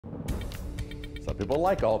Some people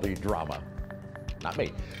like all the drama. Not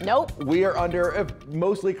me. Nope. We are under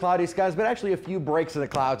mostly cloudy skies, but actually a few breaks in the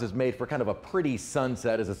clouds has made for kind of a pretty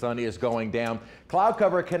sunset as the sun is going down. Cloud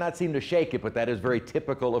cover cannot seem to shake it, but that is very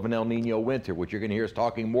typical of an El Nino winter, which you're going to hear us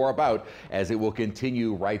talking more about as it will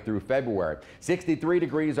continue right through February. 63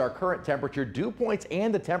 degrees our current temperature. Dew points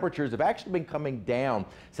and the temperatures have actually been coming down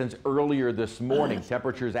since earlier this morning.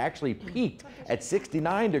 Temperatures actually peaked at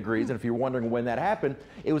 69 degrees, and if you're wondering when that happened,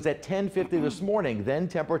 it was at 10:50 this morning. Then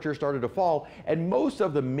temperatures started to fall, and most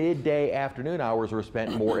of the midday afternoon hours were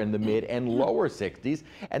spent more in the mid and lower 60s,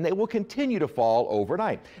 and they will continue to fall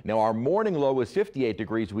overnight. Now, our morning low is 58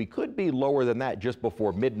 degrees. We could be lower than that just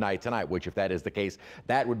before midnight tonight, which if that is the case,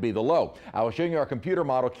 that would be the low. I will show you our computer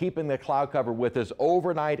model keeping the cloud cover with us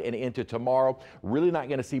overnight and into tomorrow. Really not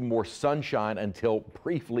going to see more sunshine until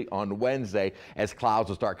briefly on Wednesday, as clouds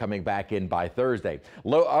will start coming back in by Thursday.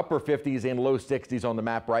 Low upper 50s and low 60s on the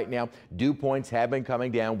map right now. Dew points have been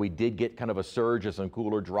coming down. We did get kind of a surge of some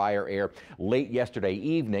cooler, drier air late yesterday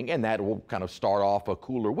evening, and that will kind of start off a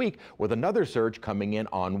cooler week with another surge coming in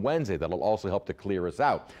on Wednesday. That'll also help to clear us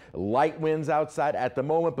out. Light winds outside at the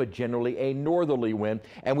moment, but generally a northerly wind,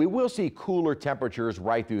 and we will see cooler temperatures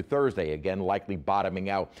right through Thursday. Again, likely bottoming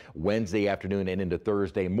out Wednesday afternoon and into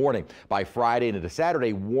Thursday morning. By Friday and into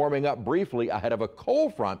Saturday, warming up briefly ahead of a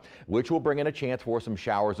cold front, which will bring in a chance for some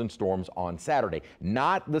showers and storms on Saturday.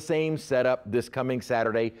 Not the same setup this coming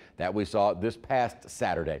Saturday that we saw this past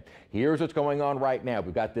Saturday. Here's what's going on right now.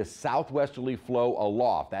 We've got this southwesterly flow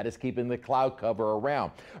aloft. That is keeping the cloud cover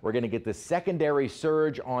around. We're going to get the secondary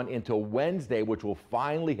surge on into Wednesday, which will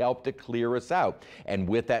finally help to clear us out. And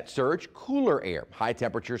with that surge, cooler air. High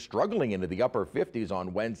temperatures struggling into the upper 50s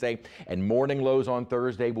on Wednesday, and morning lows on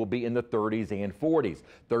Thursday will be in the 30s and 40s.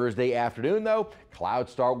 Thursday afternoon, though,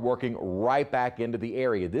 clouds start working right back into the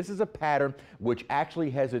area. This is a pattern which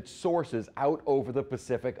actually has its sources out over the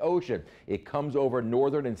Pacific Ocean. It comes over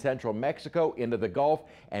northern and central Mexico into the Gulf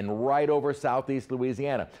and right over southeast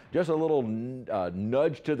Louisiana. Just a little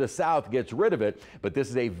nudge to the south gets rid of it, but this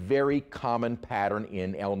is a very common pattern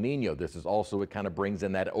in El Nino. This is also, it kind of brings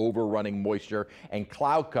in that overrunning moisture and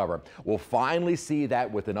cloud cover. We'll finally see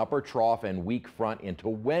that with an upper trough and weak front into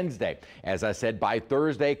Wednesday. As I said, by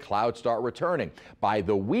Thursday, clouds start returning. By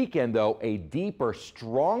the weekend, though, a deeper,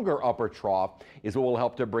 stronger upper trough is what will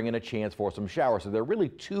help to bring in a chance for some showers. So there are really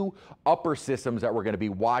two upper systems that we're going to be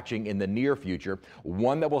watching in the near future.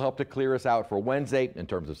 One that will help to clear us out for Wednesday in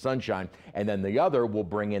terms of sunshine, and then the other will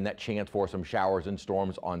bring in that chance for some showers and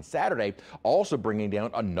storms on Saturday, also bringing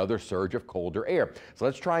down another surge of colder air. So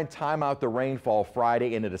let's try and time out the rainfall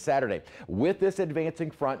Friday into Saturday. With this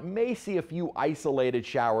advancing front, may see a few isolated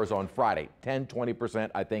showers on Friday, 10–20%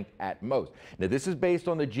 I think at most. Now this is based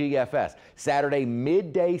on the GFS. Saturday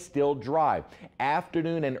midday still dry.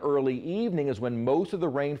 Afternoon and early evening is when most of the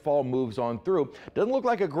rainfall moves on through. Doesn't look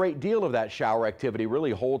like a great deal of that shower activity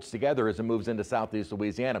really holds together as it moves into southeast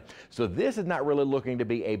Louisiana. So this is not really looking to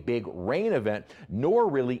be a big rain event, nor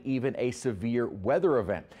really even a severe weather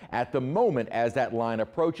event. At the moment, as that line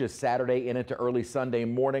approaches Saturday and into early Sunday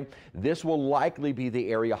morning, this will likely be the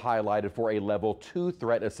area highlighted for a level 2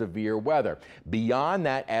 threat of severe weather. Beyond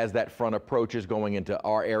that, as that front approaches going into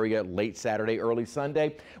our area late Saturday, early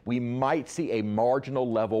Sunday, we might see a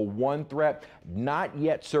marginal level 1 threat. Not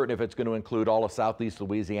yet certain if it's going to include all of southeast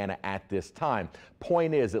Louisiana at this time.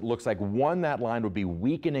 Point is, it looks like one, that line would be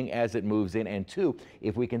weakening as it moves in, and two,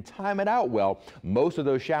 if we can time it out well, most of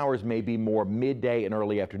those showers may be more midday and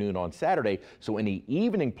early afternoon on Saturday. So any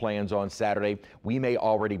evening plans on Saturday, we may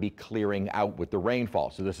already be clearing out with the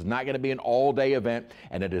rainfall. So this is not going to be an all-day event,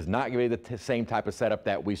 and it is not going to be the same type of setup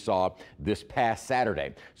that we saw this past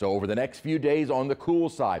Saturday. So over the next few days on the cool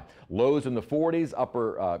side, lows in the 40s,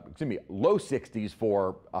 low 60s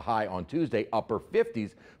for a high on Tuesday, upper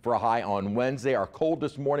 50s for a high on Wednesday. Our cold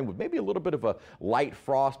this morning with maybe a little bit of a light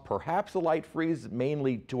frost, perhaps a light freeze,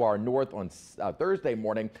 mainly to our north on Thursday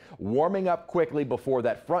morning, warming up quickly before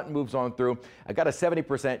that front moves on through. I got a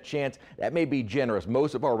 70% chance. That may be generous.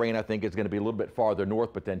 Most of our rain, I think, is going to be a little bit farther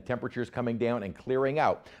north, but then temperatures coming down and clearing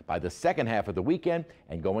out by the second half of the weekend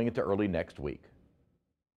and going into early next week.